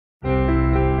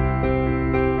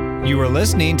You are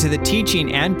listening to the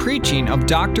teaching and preaching of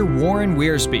Dr. Warren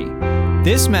Wiersbe.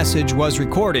 This message was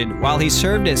recorded while he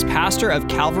served as pastor of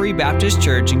Calvary Baptist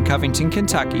Church in Covington,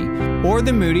 Kentucky, or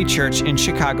the Moody Church in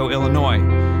Chicago, Illinois.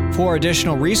 For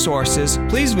additional resources,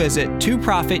 please visit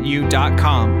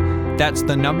 2prophetu.com. That's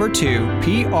the number 2,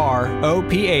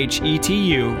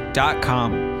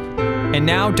 PROPHETU.com. And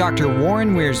now, Dr.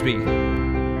 Warren Wiersbe.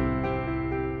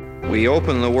 We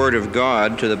open the Word of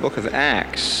God to the book of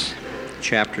Acts,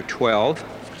 chapter 12.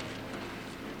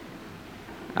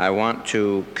 I want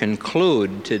to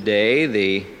conclude today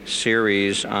the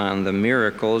series on the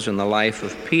miracles in the life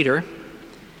of Peter,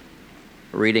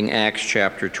 reading Acts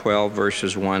chapter 12,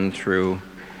 verses 1 through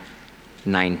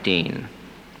 19.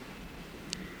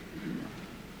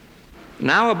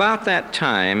 Now about that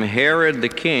time, Herod the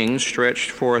king stretched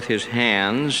forth his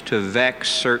hands to vex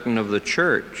certain of the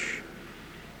church,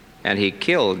 and he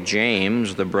killed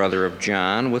James, the brother of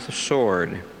John, with a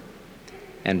sword.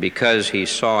 And because he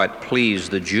saw it please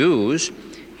the Jews,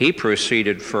 he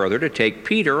proceeded further to take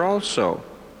Peter also.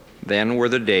 Then were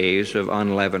the days of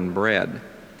unleavened bread.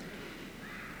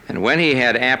 And when he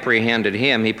had apprehended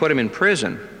him, he put him in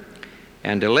prison,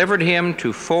 and delivered him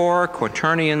to 4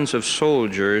 quaternions of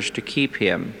soldiers to keep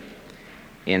him,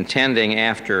 intending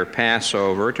after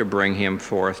Passover to bring him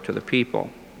forth to the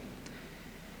people.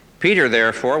 Peter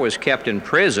therefore was kept in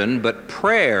prison, but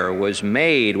prayer was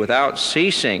made without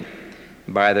ceasing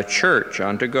by the church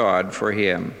unto God for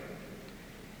him.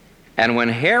 And when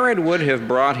Herod would have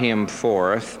brought him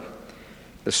forth,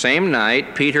 the same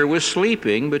night Peter was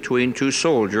sleeping between 2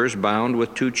 soldiers bound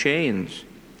with 2 chains.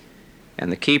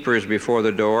 And the keepers before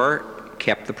the door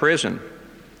kept the prison.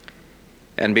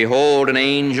 And behold, an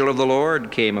angel of the Lord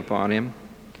came upon him,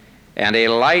 and a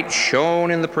light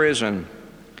shone in the prison.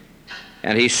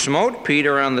 And he smote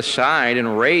Peter on the side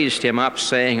and raised him up,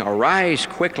 saying, Arise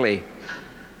quickly.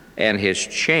 And his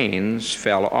chains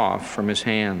fell off from his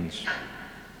hands.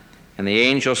 And the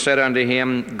angel said unto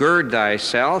him, Gird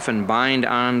thyself and bind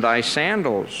on thy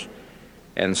sandals.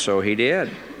 And so he did.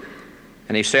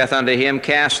 And he saith unto him,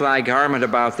 Cast thy garment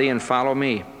about thee, and follow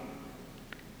me.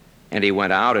 And he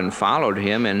went out and followed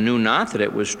him, and knew not that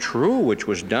it was true which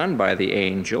was done by the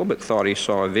angel, but thought he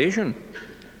saw a vision.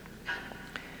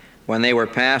 When they were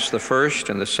past the first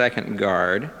and the second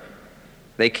guard,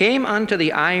 they came unto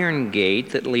the iron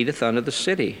gate that leadeth unto the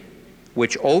city,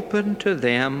 which opened to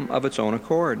them of its own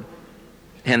accord.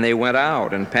 And they went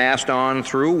out and passed on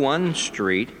through one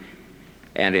street,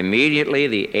 and immediately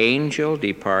the angel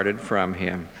departed from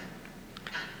him.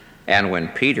 And when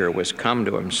Peter was come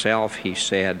to himself, he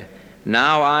said,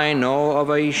 Now I know of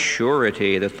a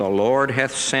surety that the Lord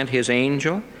hath sent his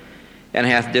angel, and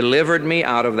hath delivered me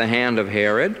out of the hand of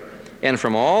Herod, and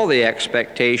from all the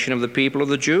expectation of the people of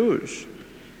the Jews.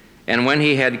 And when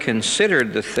he had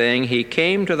considered the thing, he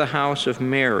came to the house of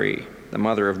Mary, the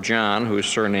mother of John, whose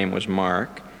surname was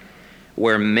Mark,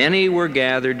 where many were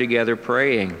gathered together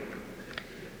praying.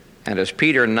 And as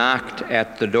Peter knocked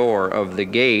at the door of the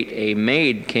gate, a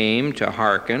maid came to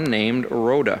hearken, named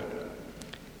Rhoda.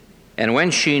 And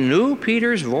when she knew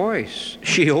Peter's voice,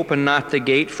 she opened not the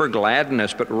gate for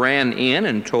gladness, but ran in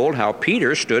and told how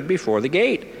Peter stood before the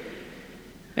gate.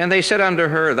 And they said unto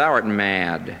her, Thou art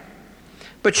mad.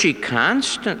 But she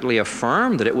constantly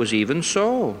affirmed that it was even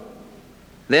so.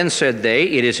 Then said they,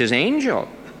 It is his angel.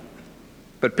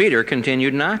 But Peter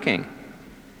continued knocking.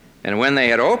 And when they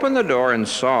had opened the door and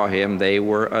saw him, they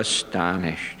were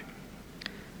astonished.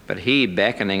 But he,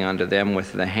 beckoning unto them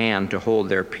with the hand to hold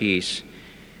their peace,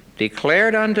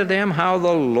 declared unto them how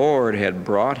the Lord had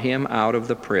brought him out of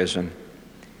the prison.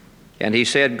 And he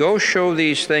said, Go show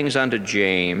these things unto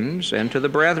James and to the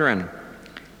brethren.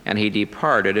 And he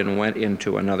departed and went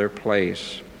into another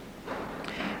place.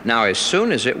 Now as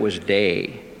soon as it was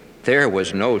day, there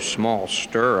was no small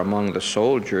stir among the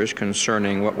soldiers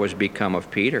concerning what was become of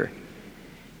Peter.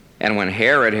 And when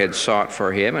Herod had sought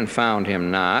for him and found him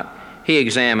not, he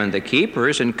examined the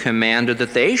keepers and commanded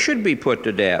that they should be put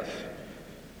to death.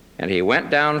 And he went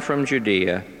down from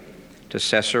Judea to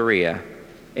Caesarea,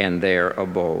 and there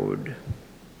abode.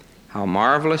 How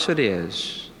marvelous it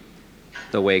is,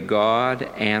 the way God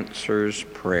answers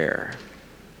prayer.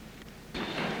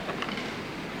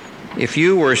 If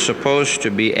you were supposed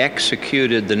to be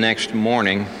executed the next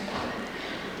morning,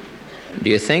 do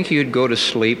you think you'd go to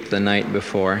sleep the night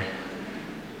before?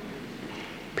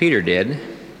 Peter did.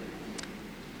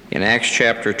 In Acts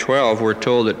chapter 12, we're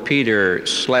told that Peter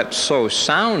slept so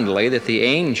soundly that the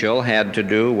angel had to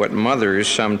do what mothers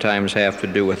sometimes have to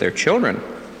do with their children.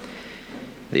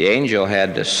 The angel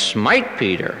had to smite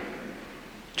Peter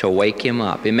to wake him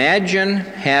up. Imagine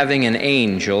having an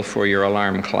angel for your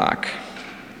alarm clock.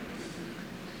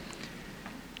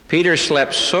 Peter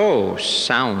slept so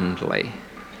soundly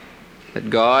that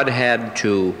God had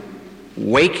to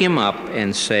wake him up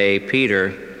and say,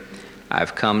 "Peter,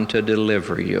 I've come to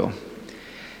deliver you."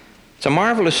 It's a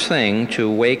marvelous thing to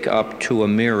wake up to a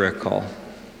miracle.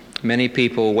 Many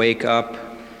people wake up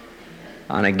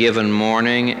on a given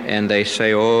morning and they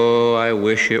say, "Oh, I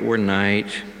wish it were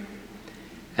night."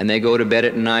 And they go to bed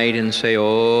at night and say,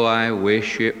 "Oh, I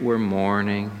wish it were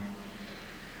morning."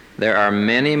 There are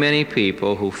many, many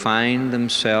people who find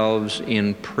themselves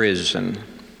in prison.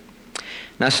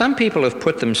 Now, some people have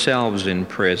put themselves in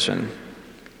prison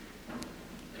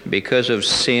because of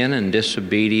sin and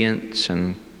disobedience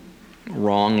and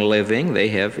wrong living. They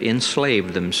have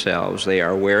enslaved themselves. They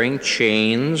are wearing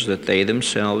chains that they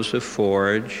themselves have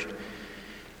forged.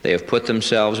 They have put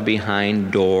themselves behind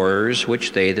doors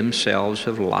which they themselves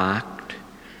have locked,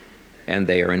 and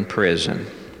they are in prison.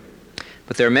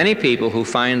 But there are many people who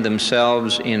find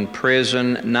themselves in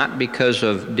prison not because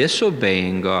of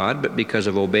disobeying God, but because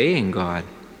of obeying God.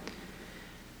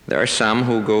 There are some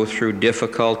who go through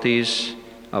difficulties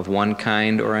of one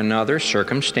kind or another.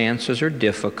 Circumstances are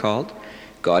difficult.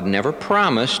 God never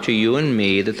promised to you and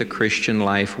me that the Christian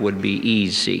life would be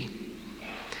easy.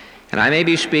 And I may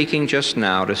be speaking just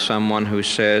now to someone who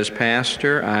says,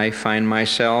 "Pastor, I find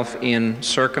myself in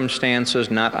circumstances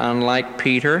not unlike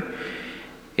Peter.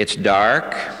 It's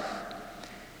dark.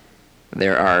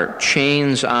 There are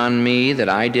chains on me that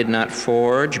I did not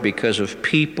forge because of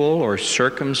people or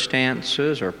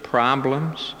circumstances or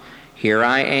problems. Here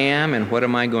I am, and what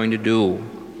am I going to do?"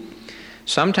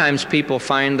 Sometimes people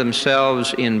find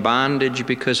themselves in bondage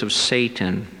because of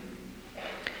Satan.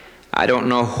 I don't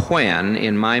know when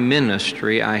in my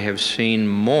ministry I have seen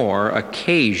more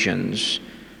occasions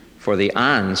for the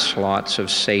onslaughts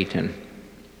of Satan.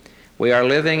 We are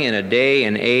living in a day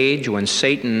and age when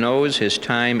Satan knows his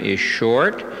time is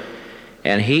short,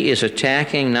 and he is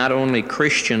attacking not only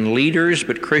Christian leaders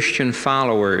but Christian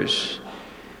followers.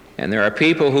 And there are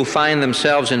people who find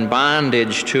themselves in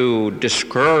bondage to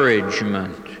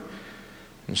discouragement.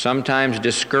 And sometimes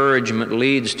discouragement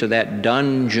leads to that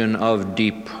dungeon of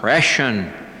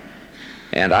depression.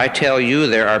 And I tell you,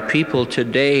 there are people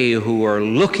today who are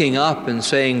looking up and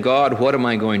saying, "God, what am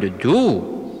I going to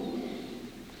do?"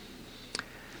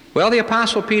 Well, the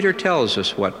Apostle Peter tells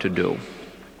us what to do.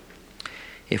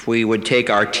 If we would take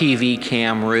our TV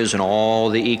cameras and all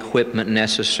the equipment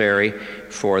necessary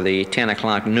for the 10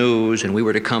 o'clock news, and we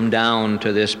were to come down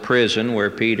to this prison where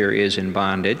Peter is in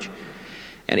bondage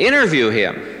and interview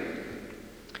him.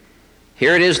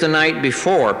 Here it is the night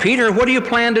before. "Peter, what do you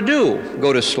plan to do?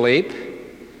 Go to sleep?"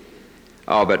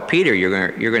 "Oh, but Peter, you're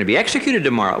going to be executed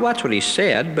tomorrow." Well, that's what he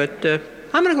said, but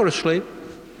I'm going to go to sleep.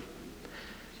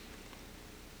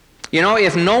 You know,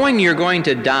 if knowing you're going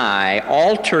to die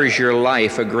alters your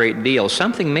life a great deal,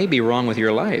 something may be wrong with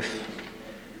your life.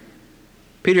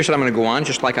 Peter said, "I'm going to go on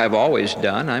just like I've always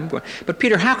done. But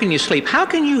Peter, how can you sleep? How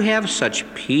can you have such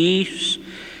peace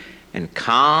and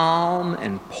calm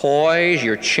and poise?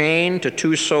 You're chained to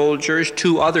two soldiers.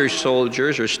 Two other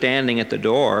soldiers are standing at the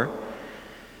door.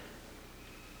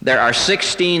 There are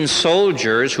 16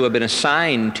 soldiers who have been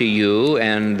assigned to you,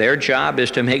 and their job is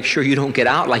to make sure you don't get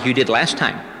out like you did last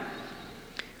time."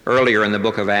 Earlier in the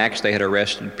book of Acts, they had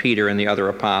arrested Peter and the other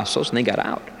apostles, and they got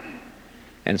out.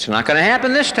 And it's not going to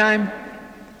happen this time.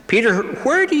 "Peter,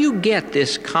 where do you get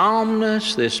this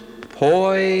calmness, this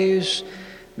poise,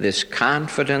 this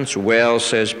confidence?" "Well,"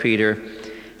 says Peter,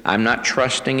 "I'm not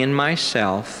trusting in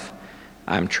myself.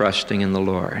 I'm trusting in the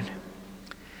Lord."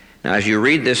 Now, as you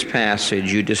read this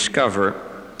passage, you discover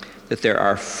that there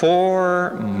are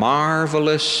 4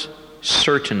 marvelous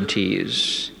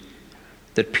certainties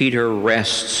that Peter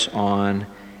rests on,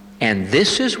 and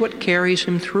this is what carries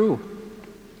him through.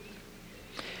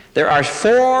 There are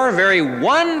 4 very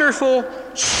wonderful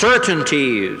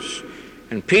certainties,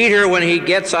 and Peter, when he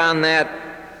gets on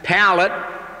that pallet,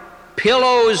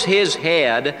 pillows his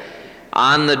head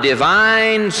on the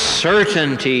divine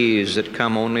certainties that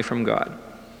come only from God.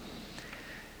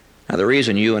 Now, the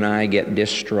reason you and I get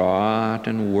distraught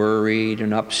and worried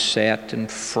and upset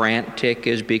and frantic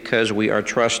is because we are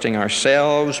trusting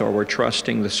ourselves or we're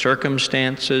trusting the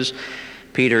circumstances.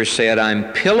 Peter said,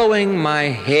 "I'm pillowing my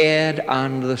head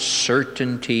on the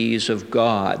certainties of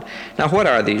God." Now, what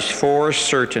are these 4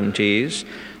 certainties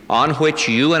on which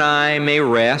you and I may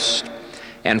rest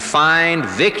and find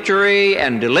victory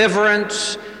and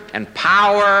deliverance and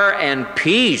power and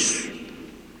peace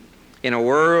in a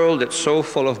world that's so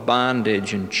full of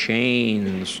bondage and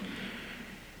chains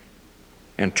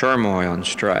and turmoil and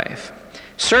strife?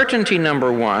 Certainty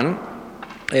number 1,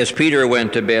 as Peter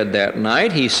went to bed that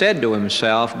night, he said to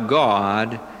himself,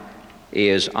 "God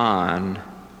is on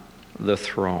the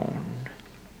throne.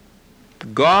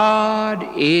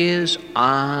 God is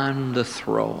on the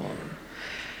throne.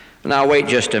 Now wait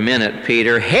just a minute,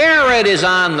 Peter. Herod is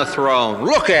on the throne.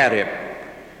 Look at him.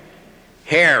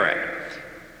 Herod.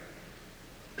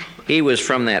 He was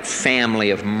from that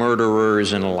family of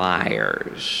murderers and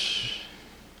liars.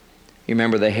 You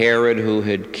remember the Herod who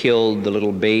had killed the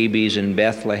little babies in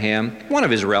Bethlehem? One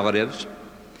of his relatives.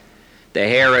 The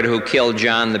Herod who killed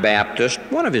John the Baptist,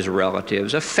 one of his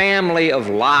relatives. A family of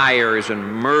liars and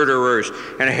murderers.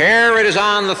 And Herod is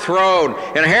on the throne.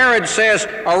 And Herod says,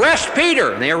 arrest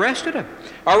Peter. And they arrested him.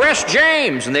 Arrest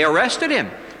James. And they arrested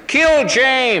him. Kill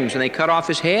James. And they cut off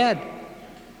his head.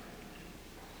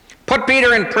 Put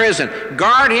Peter in prison.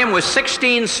 Guard him with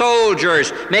 16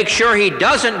 soldiers. Make sure he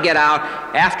doesn't get out.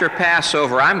 After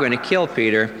Passover, I'm going to kill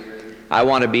Peter. I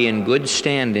want to be in good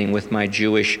standing with my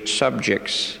Jewish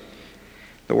subjects.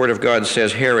 The Word of God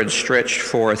says Herod stretched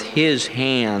forth his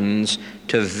hands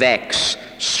to vex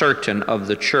certain of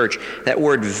the church. That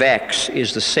word vex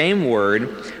is the same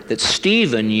word that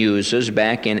Stephen uses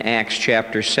back in Acts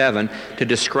chapter 7 to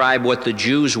describe what the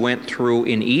Jews went through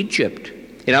in Egypt.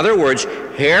 In other words,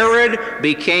 Herod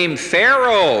became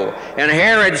Pharaoh, and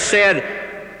Herod said,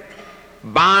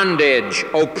 bondage,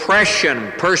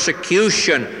 oppression,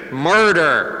 persecution,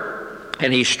 murder.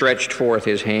 And he stretched forth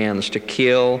his hands to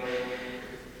kill,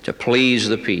 to please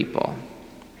the people.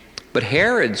 But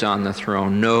Herod's on the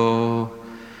throne. No,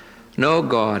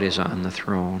 God is on the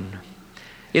throne.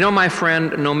 You know, my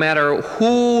friend, no matter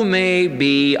who may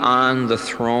be on the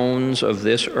thrones of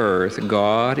this earth,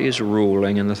 God is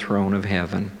ruling in the throne of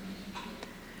heaven.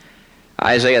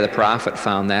 Isaiah the prophet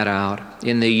found that out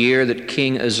in the year that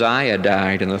King Uzziah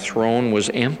died and the throne was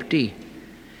empty.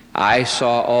 I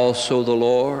saw also the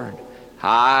Lord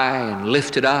high and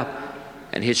lifted up,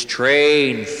 and his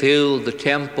train filled the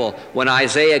temple. When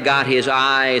Isaiah got his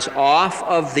eyes off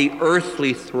of the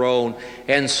earthly throne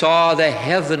and saw the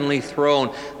heavenly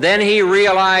throne, then he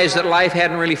realized that life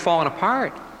hadn't really fallen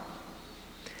apart.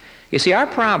 You see, our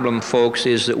problem, folks,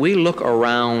 is that we look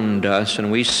around us and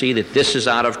we see that this is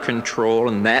out of control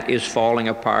and that is falling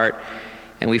apart,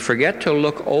 and we forget to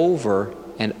look over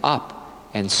and up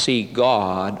and see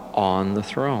God on the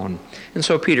throne. And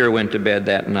so Peter went to bed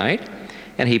that night,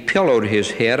 and he pillowed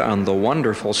his head on the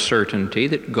wonderful certainty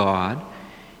that God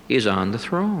is on the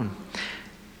throne.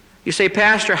 You say,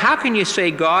 Pastor, how can you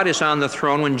say God is on the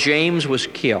throne when James was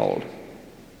killed?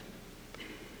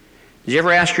 Did you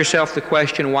ever ask yourself the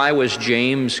question, why was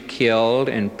James killed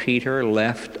and Peter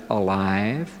left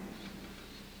alive?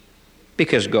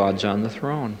 Because God's on the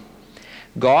throne.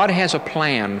 God has a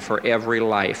plan for every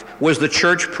life. Was the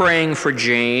church praying for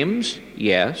James?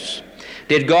 Yes.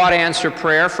 Did God answer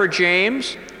prayer for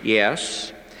James?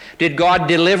 Yes. Did God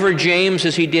deliver James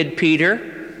as he did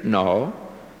Peter? No.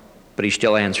 But he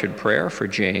still answered prayer for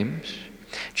James.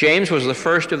 James was the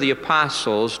first of the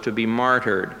apostles to be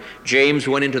martyred. James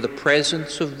went into the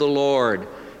presence of the Lord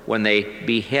when they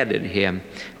beheaded him.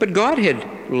 But God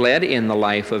had led in the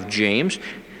life of James.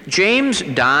 James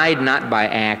died not by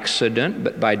accident,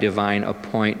 but by divine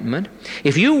appointment.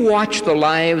 If you watch the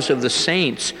lives of the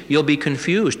saints, you'll be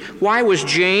confused. Why was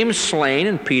James slain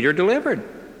and Peter delivered?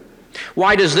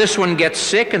 Why does this one get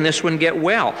sick and this one get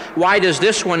well? Why does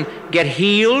this one get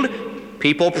healed?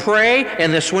 People pray,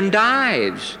 and this one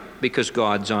dies. Because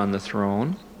God's on the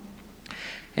throne.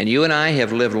 And you and I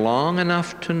have lived long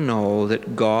enough to know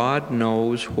that God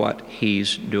knows what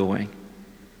He's doing.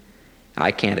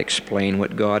 I can't explain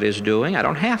what God is doing. I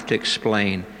don't have to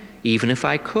explain, even if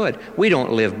I could. We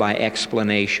don't live by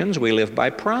explanations. We live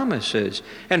by promises.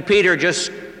 And Peter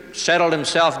just settled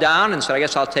himself down and said, I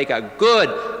guess I'll take a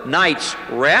good night's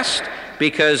rest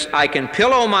because I can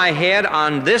pillow my head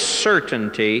on this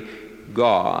certainty: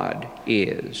 God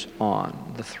is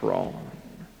on the throne.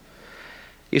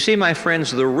 You see, my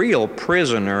friends, the real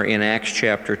prisoner in Acts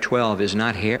chapter 12 is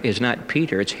not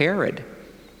Peter, it's Herod.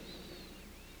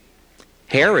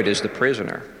 Herod is the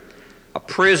prisoner, a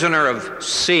prisoner of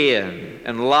sin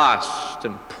and lust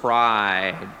and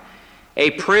pride,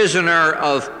 a prisoner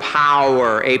of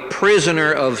power, a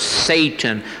prisoner of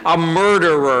Satan, a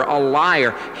murderer, a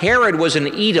liar. Herod was an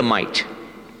Edomite.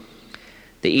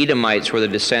 The Edomites were the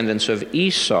descendants of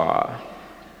Esau.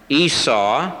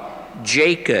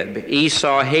 Jacob.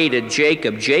 Esau hated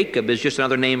Jacob. Jacob is just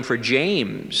another name for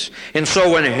James. And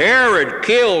so when Herod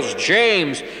kills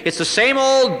James, it's the same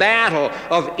old battle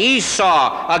of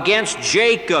Esau against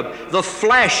Jacob, the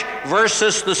flesh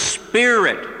versus the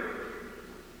spirit.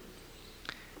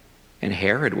 And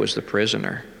Herod was the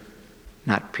prisoner,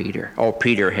 not Peter. Oh,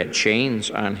 Peter had chains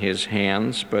on his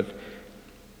hands, but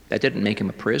that didn't make him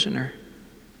a prisoner.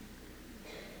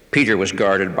 Peter was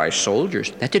guarded by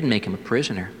soldiers. That didn't make him a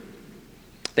prisoner.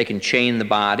 They can chain the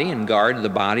body and guard the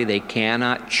body. They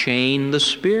cannot chain the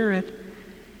spirit.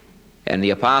 And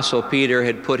the Apostle Peter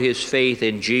had put his faith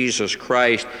in Jesus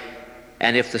Christ.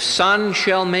 And if the Son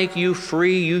shall make you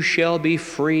free, you shall be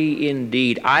free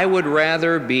indeed. I would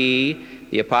rather be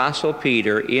the Apostle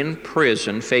Peter in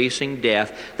prison facing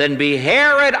death than be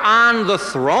Herod on the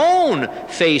throne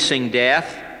facing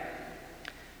death.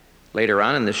 Later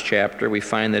on in this chapter, we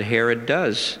find that Herod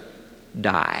does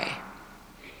die.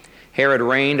 Herod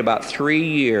reigned about 3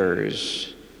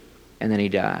 years, and then he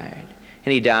died.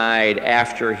 And he died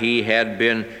after he had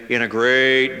been in a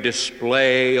great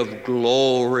display of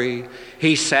glory.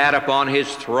 He sat upon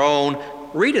his throne.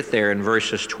 Read it there in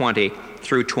verses 20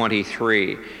 through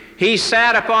 23. He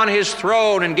sat upon his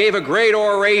throne and gave a great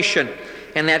oration.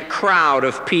 And that crowd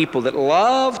of people that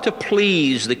love to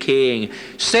please the king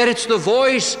said, "It's the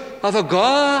voice of a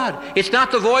God. It's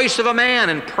not the voice of a man."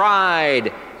 And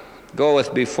pride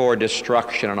goeth before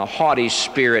destruction, and a haughty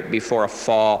spirit before a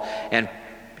fall. And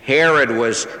Herod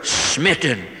was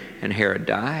smitten, and Herod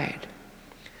died.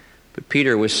 But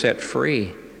Peter was set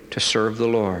free to serve the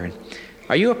Lord.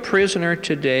 Are you a prisoner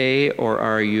today, or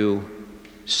are you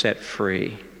set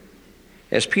free?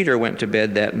 As Peter went to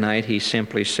bed that night, he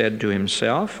simply said to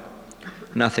himself,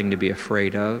 nothing to be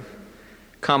afraid of.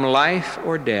 Come life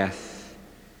or death,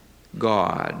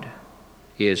 God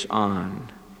is on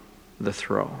the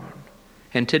throne.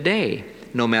 And today,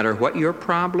 no matter what your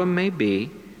problem may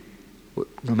be,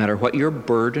 no matter what your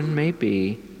burden may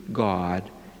be, God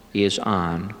is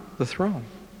on the throne.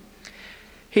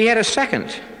 He had a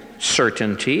second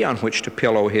certainty on which to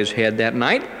pillow his head that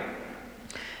night.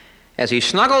 As he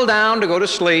snuggled down to go to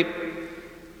sleep,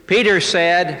 Peter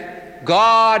said,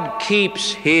 God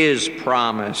keeps his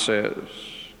promises.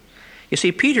 You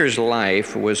see, Peter's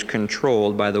life was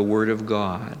controlled by the Word of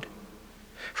God.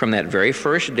 From that very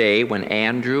first day when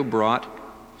Andrew brought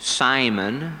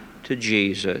Simon to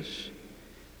Jesus,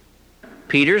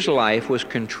 Peter's life was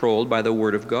controlled by the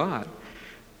Word of God.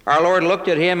 Our Lord looked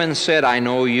at him and said, I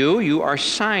know you, you are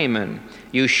Simon.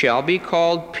 You shall be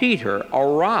called Peter, a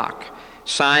rock.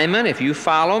 Simon, if you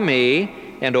follow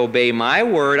me and obey my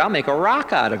word, I'll make a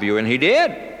rock out of you. And he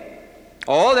did.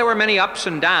 Oh, there were many ups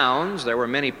and downs, there were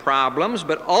many problems,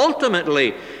 but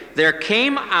ultimately there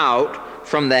came out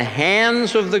from the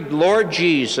hands of the Lord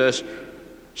Jesus,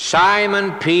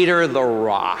 Simon Peter the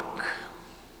rock.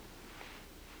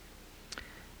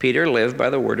 Peter lived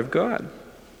by the word of God.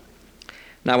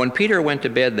 Now, when Peter went to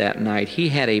bed that night, he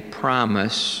had a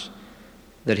promise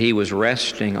that he was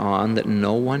resting on that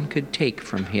no one could take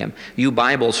from him. You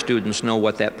Bible students know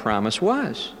what that promise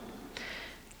was.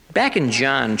 Back in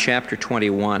John chapter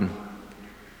 21,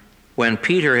 when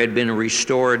Peter had been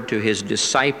restored to his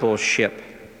discipleship,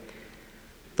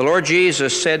 the Lord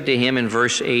Jesus said to him in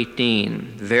verse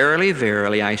 18, Verily,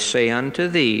 verily, I say unto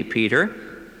thee, Peter,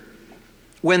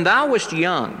 when thou wast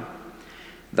young,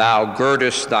 thou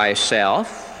girdest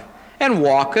thyself and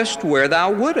walkest where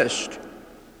thou wouldest.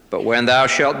 But when thou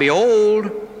shalt be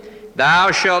old,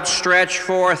 thou shalt stretch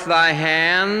forth thy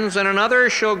hands, and another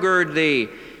shall gird thee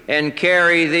and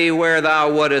carry thee where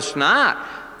thou wouldest not.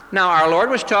 Now, our Lord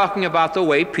was talking about the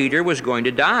way Peter was going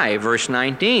to die. Verse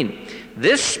 19.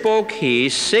 This spoke he,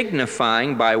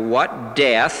 signifying by what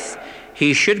death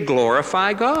he should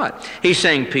glorify God. He's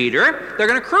saying, Peter, they're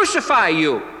going to crucify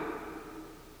you.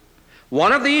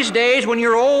 One of these days when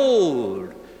you're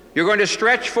old, you're going to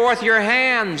stretch forth your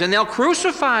hands and they'll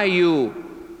crucify you.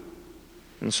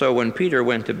 And so when Peter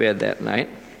went to bed that night,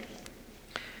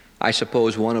 I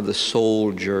suppose one of the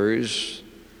soldiers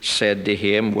said to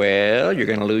him, well, you're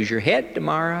going to lose your head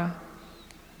tomorrow.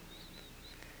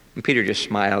 And Peter just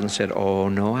smiled and said, oh,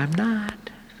 no, I'm not.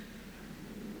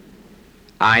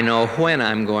 I know when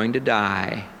I'm going to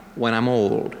die, when I'm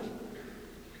old.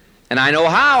 And I know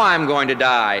how I'm going to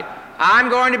die. I'm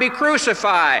going to be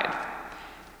crucified.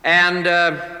 And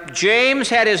James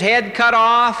had his head cut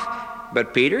off,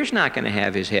 but Peter's not going to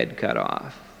have his head cut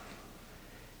off.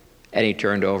 And he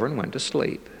turned over and went to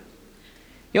sleep.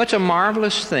 You know, it's a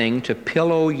marvelous thing to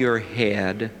pillow your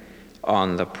head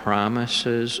on the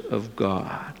promises of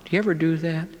God. Do you ever do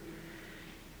that? Do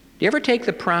you ever take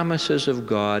the promises of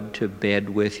God to bed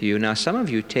with you? Now, some of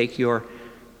you take your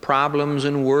problems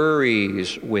and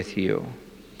worries with you.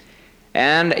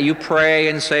 And you pray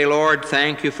and say, Lord,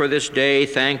 thank you for this day.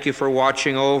 Thank you for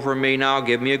watching over me. Now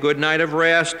give me a good night of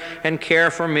rest and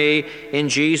care for me. In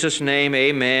Jesus' name,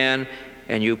 amen.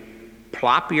 And you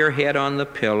plop your head on the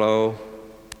pillow,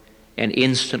 and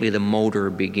instantly the motor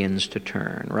begins to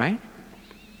turn, right?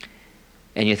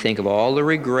 And you think of all the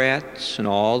regrets and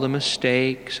all the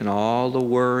mistakes and all the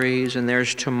worries, and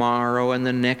there's tomorrow and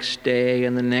the next day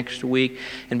and the next week,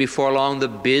 and before long the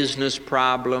business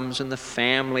problems and the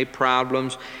family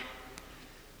problems.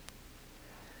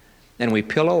 And we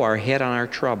pillow our head on our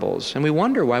troubles, and we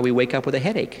wonder why we wake up with a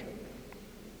headache.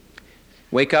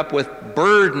 Wake up with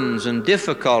burdens and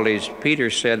difficulties. Peter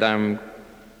said, I'm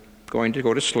going to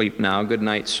go to sleep now. Good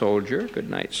night, soldier. Good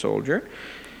night, soldier.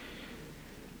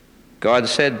 God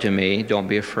said to me, don't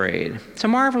be afraid. It's a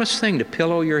marvelous thing to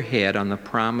pillow your head on the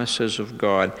promises of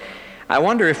God. I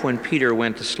wonder if when Peter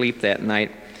went to sleep that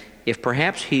night, if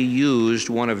perhaps he used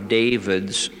one of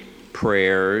David's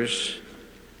prayers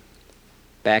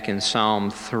back in Psalm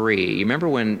 3. You remember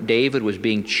when David was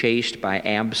being chased by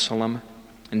Absalom?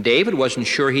 And David wasn't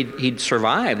sure he'd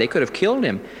survive. They could have killed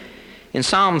him. In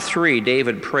Psalm 3,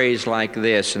 David prays like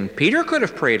this, and Peter could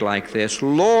have prayed like this,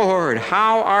 Lord,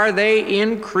 how are they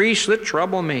increased that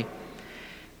trouble me?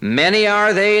 Many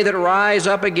are they that rise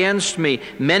up against me.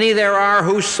 Many there are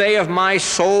who say of my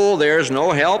soul, there's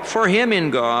no help for him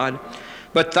in God.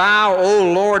 But thou,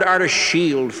 O Lord, art a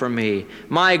shield for me,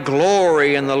 my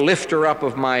glory and the lifter up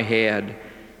of my head.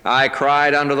 I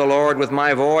cried unto the Lord with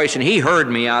my voice, and he heard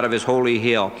me out of his holy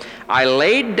hill. I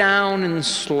laid down and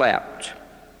slept.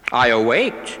 I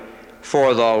awaked,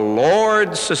 for the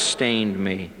Lord sustained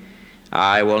me.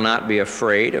 I will not be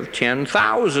afraid of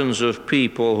 10,000s of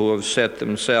people who have set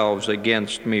themselves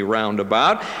against me round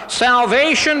about.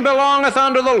 Salvation belongeth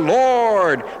unto the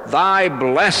Lord. Thy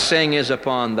blessing is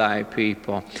upon thy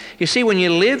people. You see, when you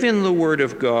live in the Word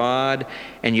of God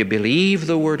and you believe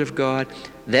the Word of God,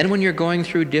 then when you're going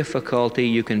through difficulty,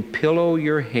 you can pillow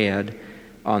your head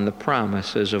on the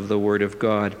promises of the Word of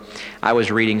God. I was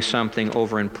reading something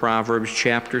over in Proverbs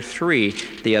chapter 3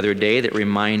 the other day that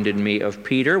reminded me of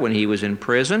Peter when he was in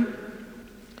prison.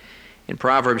 In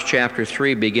Proverbs chapter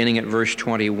 3, beginning at verse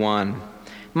 21,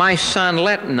 My son,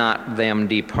 let not them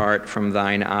depart from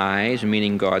thine eyes,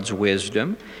 meaning God's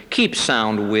wisdom. Keep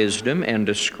sound wisdom and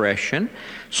discretion.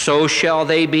 So shall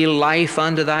they be life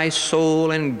unto thy soul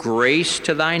and grace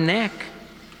to thy neck.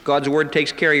 God's word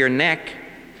takes care of your neck.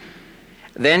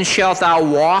 Then shalt thou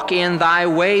walk in thy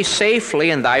way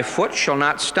safely, and thy foot shall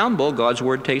not stumble. God's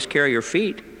word takes care of your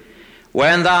feet.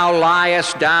 When thou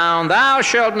liest down, thou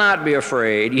shalt not be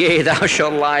afraid. Yea, thou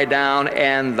shalt lie down,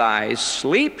 and thy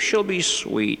sleep shall be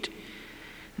sweet.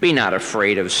 Be not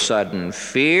afraid of sudden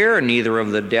fear, neither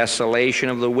of the desolation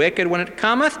of the wicked when it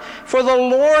cometh. For the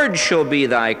Lord shall be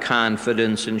thy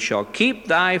confidence, and shall keep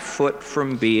thy foot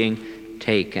from being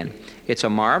taken. It's a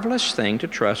marvelous thing to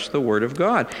trust the Word of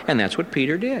God, and that's what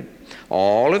Peter did.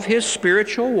 All of his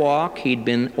spiritual walk, he'd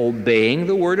been obeying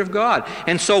the Word of God.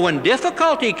 And so when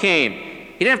difficulty came,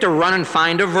 he didn't have to run and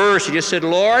find a verse. He just said,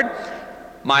 Lord,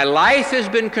 my life has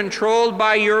been controlled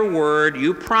by your Word.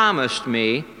 You promised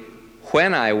me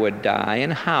when I would die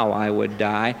and how I would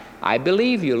die. I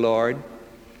believe you, Lord.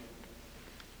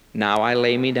 Now I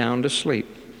lay me down to sleep.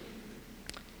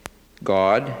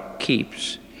 God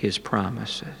keeps his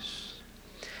promises.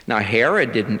 Now,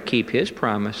 Herod didn't keep his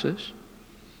promises.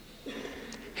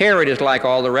 Herod is like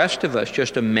all the rest of us,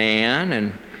 just a man,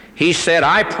 and he said,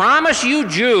 I promise you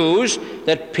Jews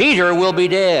that Peter will be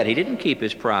dead. He didn't keep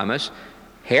his promise.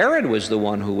 Herod was the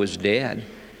one who was dead.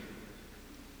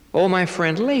 Oh, my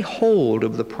friend, lay hold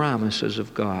of the promises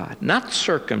of God, not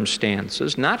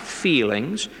circumstances, not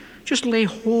feelings. Just lay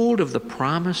hold of the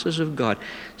promises of God.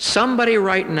 Somebody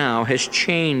right now has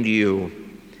chained you.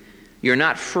 You're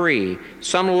not free.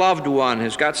 Some loved one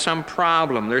has got some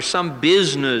problem. There's some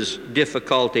business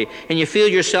difficulty, and you feel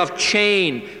yourself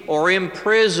chained or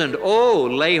imprisoned. Oh,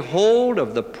 lay hold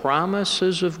of the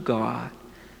promises of God.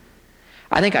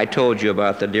 I think I told you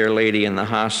about the dear lady in the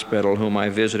hospital whom I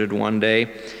visited one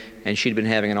day, and she'd been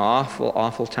having an awful,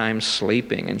 awful time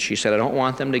sleeping, and she said, I don't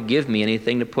want them to give me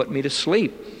anything to put me to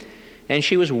sleep. And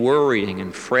she was worrying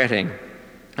and fretting.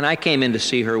 And I came in to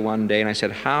see her one day, and I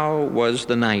said, how was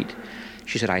the night?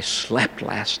 She said, I slept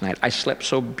last night. I slept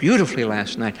so beautifully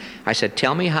last night. I said,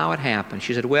 tell me how it happened.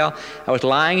 She said, well, I was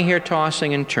lying here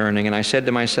tossing and turning, and I said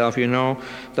to myself, you know,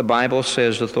 the Bible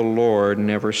says that the Lord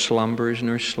never slumbers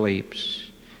nor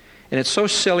sleeps. And it's so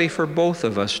silly for both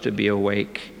of us to be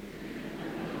awake.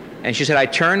 And she said, I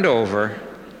turned over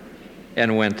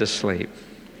and went to sleep.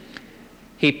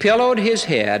 He pillowed his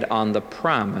head on the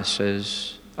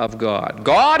promises of God.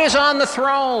 God is on the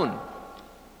throne.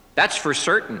 That's for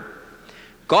certain.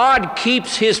 God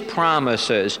keeps his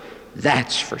promises.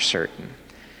 That's for certain.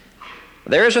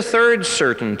 There's a third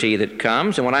certainty that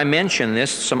comes, and when I mention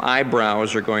this, some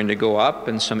eyebrows are going to go up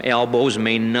and some elbows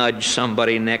may nudge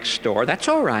somebody next door. That's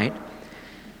all right.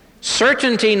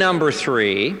 Certainty number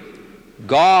 3,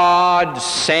 God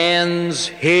sends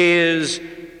His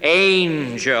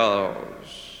angels.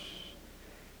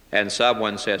 And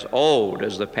someone says, oh,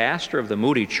 does the pastor of the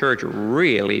Moody Church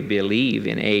really believe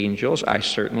in angels? I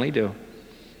certainly do.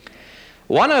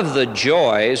 One of the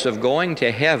joys of going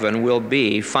to heaven will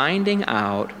be finding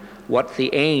out what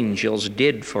the angels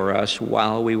did for us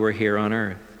while we were here on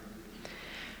earth.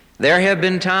 There have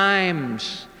been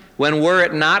times when, were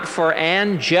it not for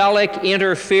angelic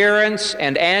interference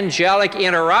and angelic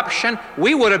interruption,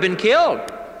 we would have been killed.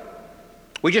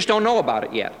 We just don't know about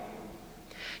it yet.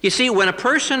 You see, when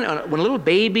a little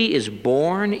baby is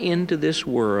born into this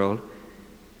world,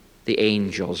 the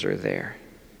angels are there.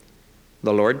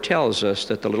 The Lord tells us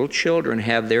that the little children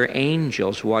have their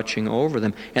angels watching over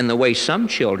them. And the way some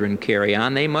children carry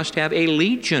on, they must have a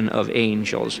legion of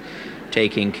angels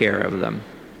taking care of them.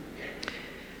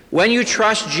 When you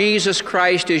trust Jesus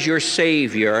Christ as your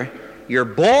Savior, you're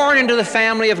born into the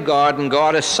family of God, and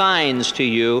God assigns to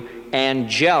you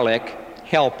angelic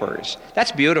helpers.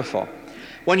 That's beautiful.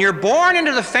 When you're born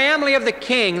into the family of the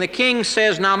king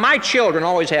says, now my children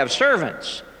always have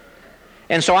servants.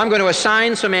 And so I'm going to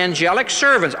assign some angelic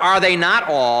servants. Are they not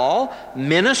all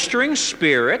ministering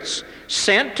spirits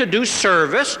sent to do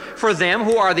service for them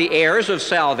who are the heirs of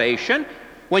salvation?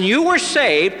 When you were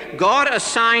saved, God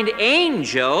assigned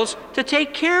angels to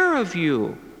take care of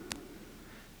you.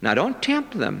 Now don't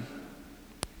tempt them.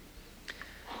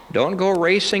 Don't go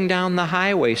racing down the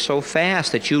highway so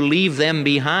fast that you leave them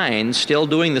behind still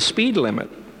doing the speed limit.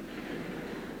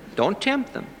 Don't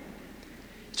tempt them.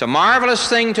 It's a marvelous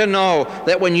thing to know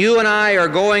that when you and I are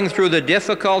going through the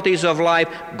difficulties of life,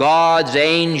 God's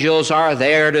angels are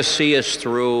there to see us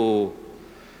through.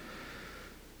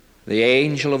 The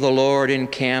angel of the Lord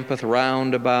encampeth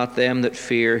round about them that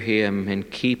fear Him,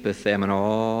 and keepeth them in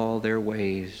all their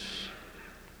ways.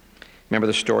 Remember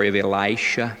the story of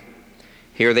Elisha?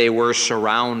 Here they were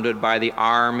surrounded by the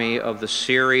army of the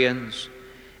Syrians.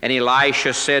 And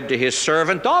Elisha said to his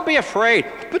servant, don't be afraid,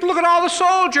 but look at all the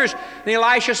soldiers. And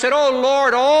Elisha said, oh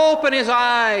Lord, open his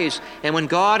eyes. And when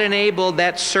God enabled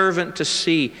that servant to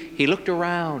see, he looked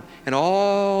around, and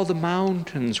all the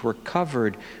mountains were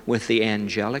covered with the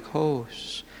angelic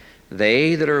hosts.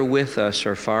 They that are with us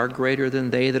are far greater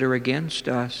than they that are against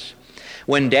us.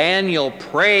 When Daniel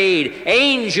prayed,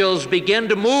 angels began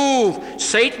to move.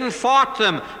 Satan fought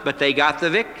them, but they got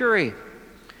the victory.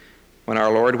 When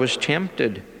our Lord was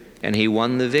tempted and He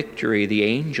won the victory, the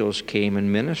angels came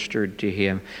and ministered to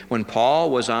Him. When Paul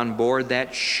was on board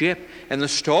that ship and the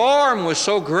storm was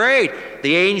so great,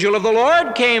 the angel of the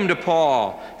Lord came to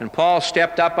Paul. And Paul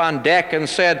stepped up on deck and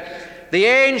said, the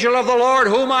angel of the Lord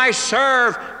whom I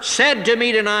serve said to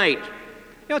me tonight.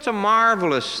 You know, it's a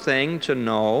marvelous thing to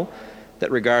know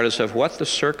that regardless of what the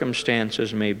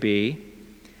circumstances may be,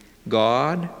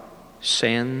 God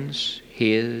sends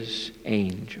His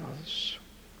angels.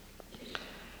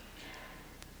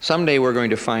 Someday we're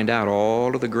going to find out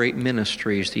all of the great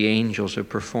ministries the angels have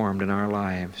performed in our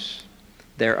lives.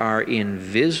 There are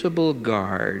invisible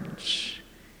guards.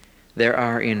 There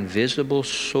are invisible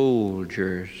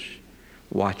soldiers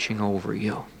watching over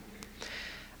you.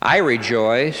 I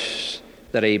rejoice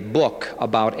that a book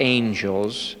about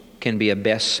angels can be a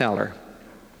bestseller.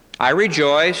 I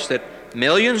rejoice that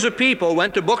millions of people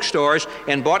went to bookstores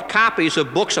and bought copies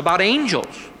of books about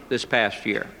angels this past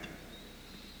year.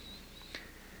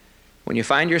 When you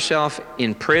find yourself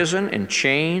in prison and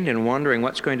chained and wondering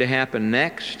what's going to happen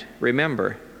next,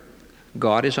 remember,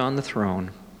 God is on the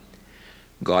throne.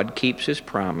 God keeps His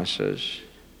promises,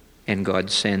 and God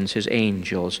sends His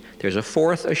angels. There's a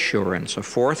fourth assurance, a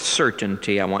fourth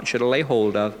certainty I want you to lay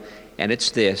hold of, and it's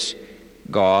this: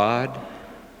 God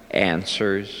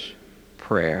answers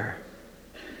prayer.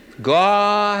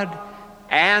 God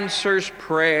answers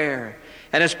prayer.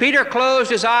 And as Peter closed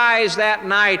his eyes that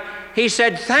night, he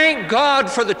said, thank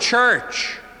God for the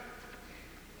church.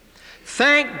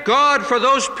 Thank God for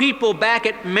those people back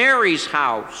at Mary's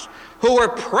house who were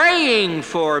praying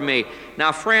for me.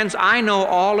 Now, friends, I know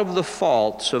all of the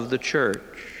faults of the church,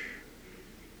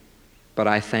 but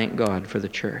I thank God for the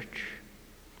church.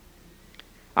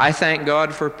 I thank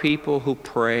God for people who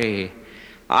pray.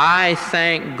 I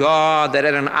thank God that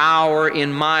at an hour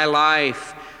in my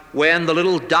life when the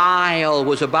little dial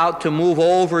was about to move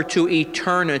over to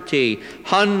eternity,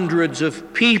 hundreds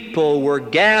of people were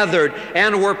gathered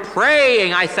and were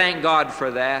praying. I thank God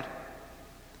for that.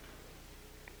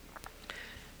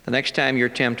 The next time you're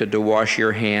tempted to wash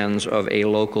your hands of a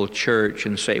local church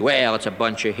and say, well, it's a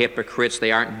bunch of hypocrites,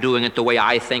 they aren't doing it the way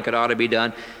I think it ought to be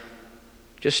done,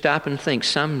 just stop and think,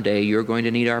 someday you're going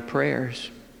to need our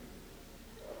prayers.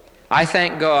 I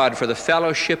thank God for the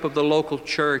fellowship of the local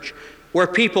church where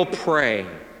people pray.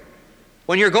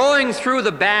 When you're going through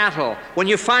the battle, when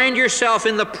you find yourself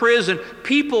in the prison,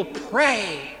 people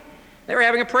pray. They were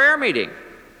having a prayer meeting.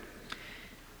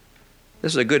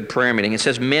 This is a good prayer meeting. It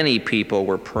says many people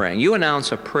were praying. You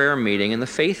announce a prayer meeting and the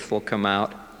faithful come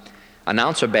out.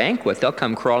 Announce a banquet, they'll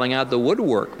come crawling out the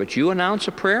woodwork. But you announce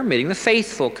a prayer meeting, the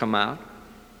faithful come out.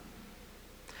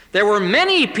 There were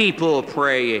many people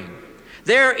praying.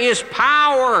 There is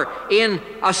power in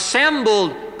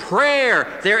assembled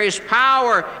prayer. There is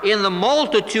power in the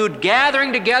multitude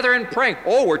gathering together and praying.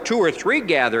 Oh, where 2 or 3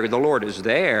 gather, the Lord is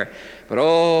there. But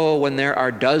oh, when there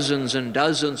are dozens and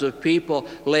dozens of people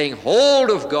laying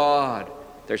hold of God,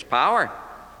 there's power.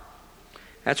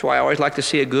 That's why I always like to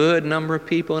see a good number of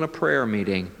people in a prayer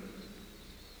meeting.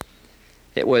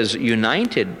 It was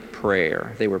united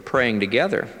prayer. They were praying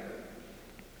together.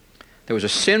 There was a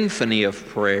symphony of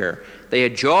prayer. They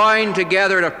had joined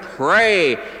together to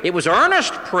pray. It was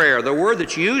earnest prayer. The word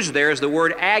that's used there is the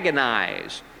word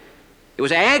agonize. It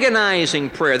was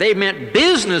agonizing prayer. They meant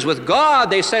business with God.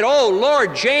 They said, oh,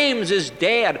 Lord, James is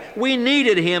dead. We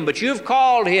needed him, but you've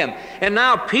called him. And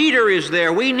now Peter is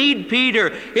there. We need Peter.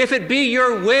 If it be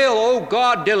your will, oh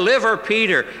God, deliver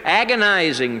Peter.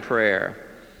 Agonizing prayer.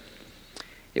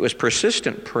 It was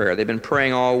persistent prayer. They've been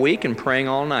praying all week and praying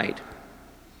all night.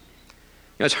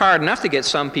 You know, it's hard enough to get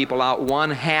some people out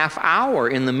 1/2 hour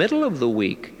in the middle of the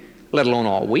week, let alone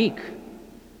all week.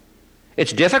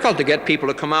 It's difficult to get people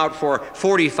to come out for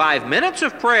 45 minutes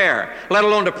of prayer, let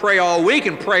alone to pray all week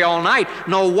and pray all night.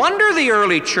 No wonder the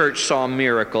early church saw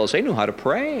miracles. They knew how to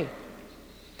pray.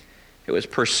 It was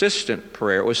persistent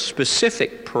prayer. It was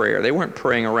specific prayer. They weren't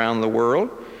praying around the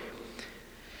world.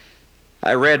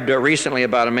 I read recently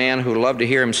about a man who loved to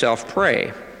hear himself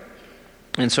pray.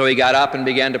 And so he got up and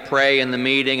began to pray in the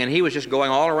meeting, and he was just going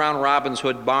all around Robin's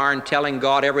Hood Barn, telling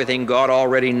God everything God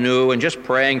already knew, and just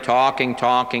praying, talking.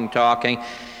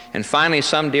 And finally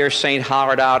some dear saint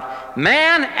hollered out,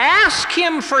 "Man, ask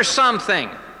him for something."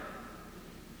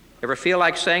 Ever feel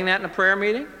like saying that in a prayer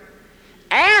meeting?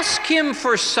 Ask him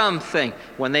for something.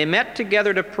 When they met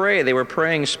together to pray, they were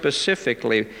praying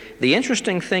specifically. The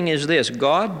interesting thing is this: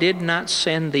 God did not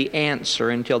send the answer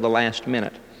until the last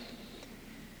minute.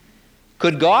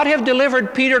 Could God have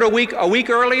delivered Peter a week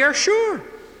earlier? Sure.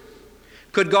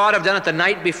 Could God have done it the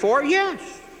night before? Yes.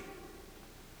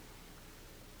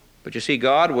 But you see,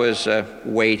 God was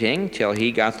waiting till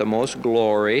he got the most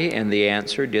glory and the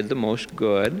answer did the most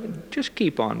good. Just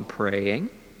keep on praying.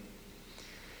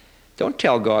 Don't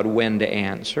tell God when to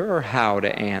answer or how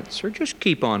to answer. Just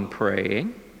keep on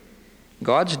praying.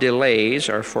 God's delays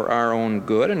are for our own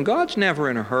good, and God's never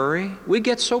in a hurry. We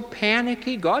get so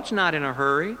panicky. God's not in a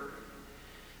hurry.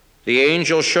 The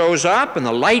angel shows up, and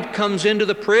the light comes into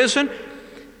the prison,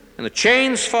 and the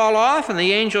chains fall off, and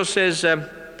the angel says,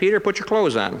 "Peter, put your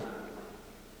clothes on."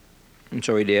 And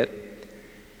so he did.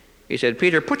 He said,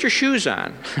 "Peter, put your shoes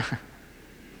on."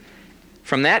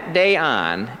 From that day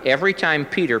on, every time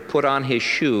Peter put on his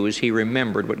shoes, he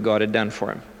remembered what God had done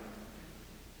for him.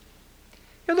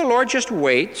 You know, the Lord just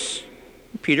waits.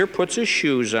 Peter puts his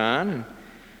shoes on, and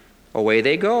away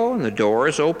they go, and the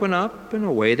doors open up, and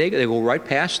away they go right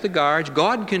past the guards.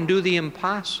 God can do the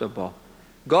impossible.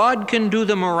 God can do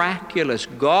the miraculous.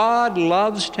 God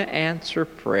loves to answer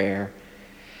prayer.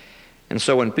 And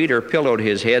so when Peter pillowed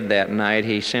his head that night,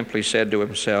 he simply said to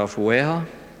himself, well,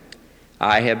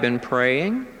 I have been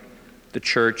praying. The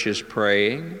church is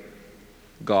praying.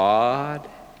 God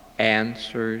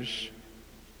answers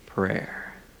prayer.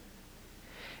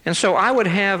 And so I would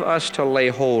have us to lay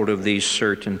hold of these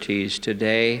certainties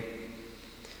today.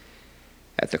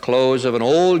 At the close of an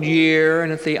old year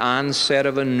and at the onset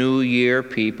of a new year,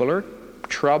 people are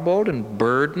troubled and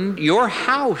burdened. Your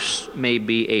house may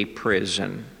be a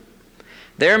prison.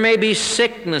 There may be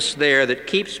sickness there that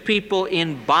keeps people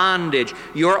in bondage.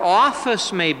 Your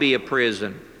office may be a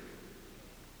prison.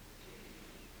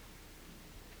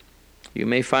 You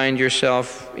may find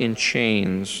yourself in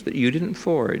chains that you didn't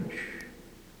forge.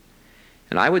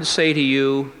 And I would say to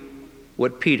you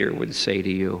what Peter would say to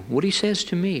you, what he says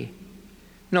to me.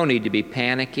 No need to be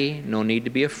panicky, no need to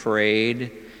be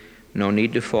afraid, no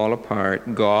need to fall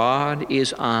apart. God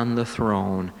is on the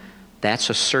throne. That's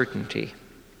a certainty.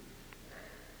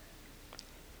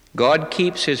 God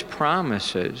keeps his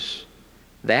promises.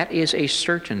 That is a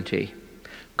certainty.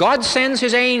 God sends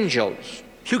his angels.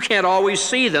 You can't always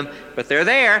see them, but they're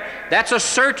there. That's a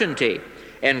certainty.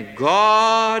 And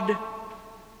God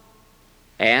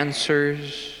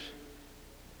answers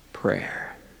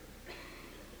prayer.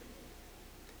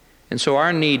 And so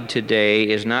our need today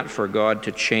is not for God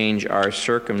to change our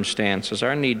circumstances.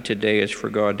 Our need today is for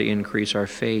God to increase our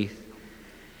faith.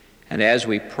 And as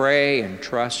we pray and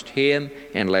trust Him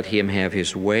and let Him have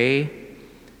His way,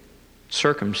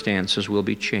 circumstances will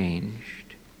be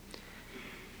changed.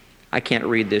 I can't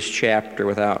read this chapter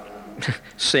without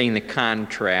seeing the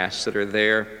contrasts that are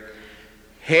there.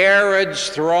 Herod's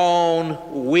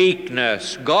throne,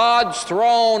 weakness. God's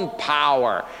throne,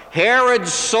 power.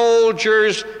 Herod's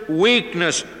soldiers,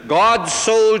 weakness. God's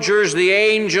soldiers, the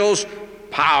angels,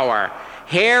 power.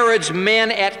 Herod's men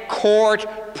at court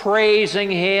praising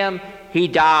him. He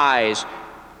dies.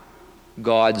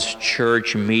 God's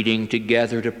church meeting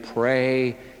together to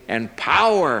pray, and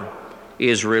power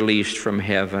is released from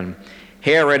heaven.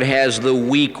 Herod has the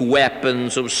weak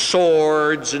weapons of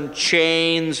swords and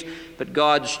chains, but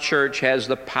God's church has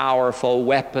the powerful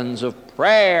weapons of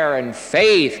prayer and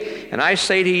faith. And I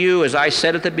say to you, as I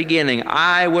said at the beginning,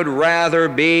 I would rather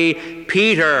be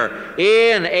Peter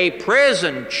in a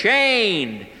prison,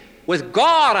 chained, with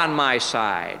God on my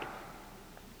side,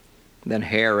 than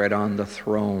Herod on the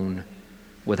throne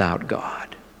without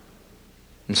God.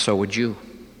 And so would you.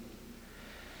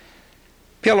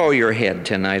 Pillow your head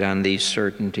tonight on these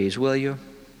certainties, will you?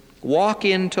 Walk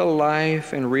into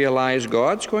life and realize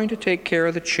God's going to take care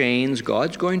of the chains.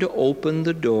 God's going to open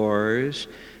the doors.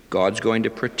 God's going to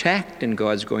protect and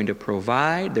God's going to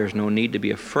provide. There's no need to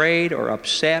be afraid or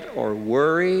upset or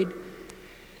worried,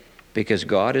 because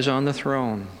God is on the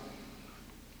throne.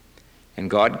 And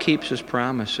God keeps His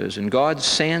promises, and God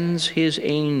sends His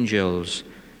angels,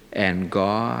 and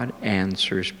God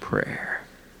answers prayer.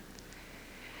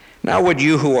 Now, would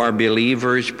you who are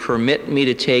believers permit me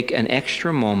to take an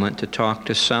extra moment to talk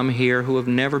to some here who have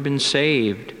never been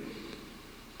saved?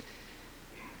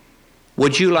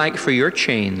 Would you like for your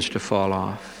chains to fall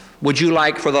off? Would you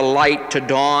like for the light to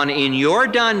dawn in your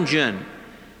dungeon?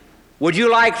 Would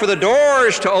you like for the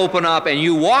doors to open up and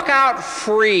you walk out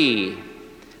free?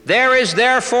 There is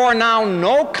therefore now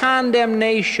no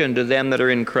condemnation to them that are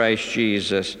in Christ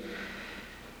Jesus.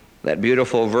 That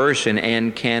beautiful verse in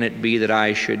 "And can it be that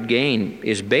I should gain"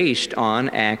 is based on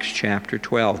Acts chapter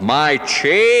 12. My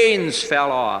chains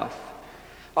fell off.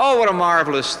 Oh, what a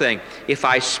marvelous thing. If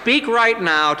I speak right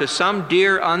now to some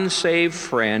dear unsaved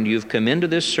friend, you've come into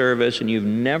this service and you've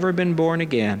never been born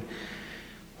again,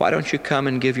 why don't you come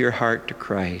and give your heart to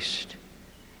Christ?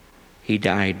 He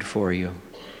died for you.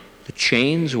 The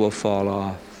chains will fall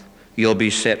off. You'll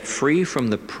be set free from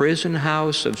the prison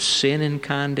house of sin and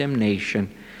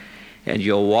condemnation, and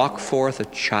you'll walk forth a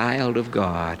child of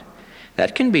God.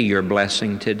 That can be your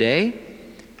blessing today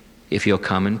if you'll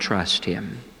come and trust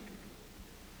Him.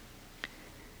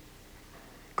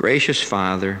 Gracious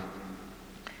Father,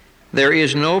 there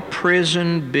is no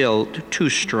prison built too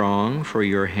strong for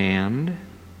your hand.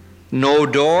 No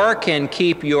door can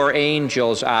keep your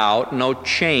angels out. No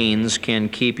chains can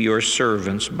keep your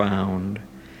servants bound.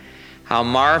 How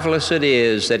marvelous it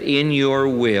is that in your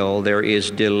will there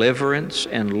is deliverance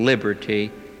and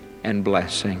liberty and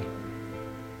blessing.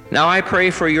 Now I pray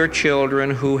for your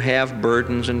children who have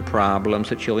burdens and problems,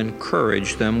 that you'll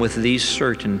encourage them with these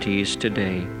certainties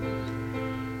today.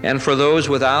 And for those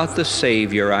without the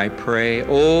Savior, I pray,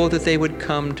 oh, that they would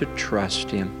come to trust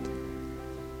Him.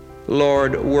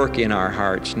 Lord, work in our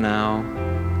hearts now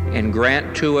and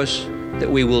grant to us that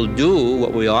we will do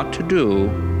what we ought to do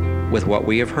with what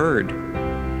we have heard.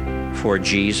 For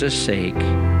Jesus' sake,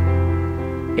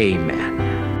 amen.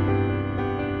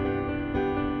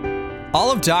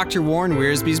 All of Dr. Warren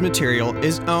Wiersbe's material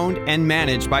is owned and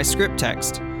managed by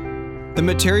ScriptText. The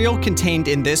material contained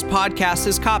in this podcast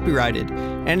is copyrighted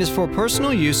and is for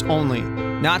personal use only,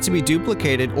 not to be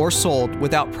duplicated or sold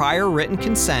without prior written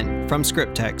consent from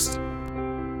ScriptText.